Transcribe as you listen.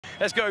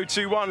Let's go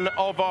to one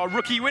of our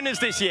rookie winners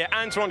this year,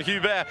 Anthoine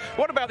Hubert.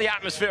 What about the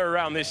atmosphere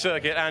around this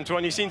circuit,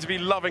 Anthoine? You seem to be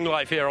loving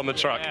life here on the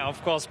truck. Yeah,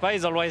 of course, Spa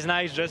is always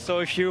nice. Just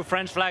saw a few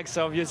French flags,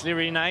 so obviously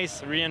really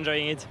nice, really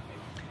enjoying it.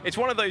 It's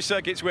one of those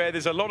circuits where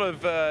there's a lot of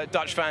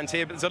Dutch fans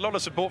here, but there's a lot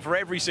of support for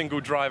every single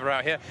driver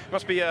out here.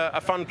 Must be a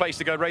fun place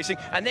to go racing.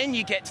 And then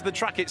you get to the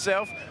track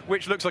itself,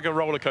 which looks like a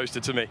roller coaster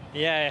to me.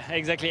 Yeah,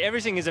 exactly.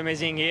 Everything is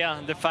amazing here.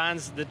 The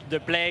fans, the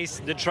place,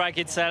 the track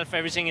itself,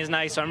 everything is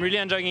nice. So I'm really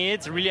enjoying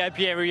it. Really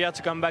happy every year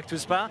to come back to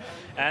Spa.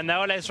 And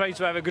now let's try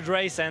to have a good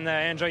race and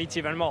enjoy it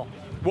even more.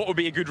 What would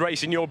be a good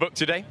race in your book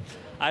today?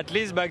 At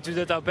least back to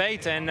the top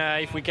 8, and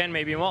if we can,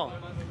 maybe more.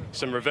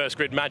 Some reverse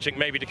grid magic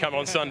maybe to come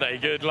on Sunday.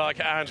 Good luck,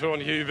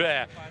 Anthoine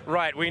Hubert.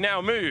 Right, we now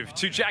move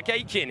to Jack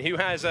Aitken, who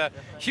has a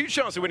huge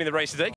chance of winning the race today.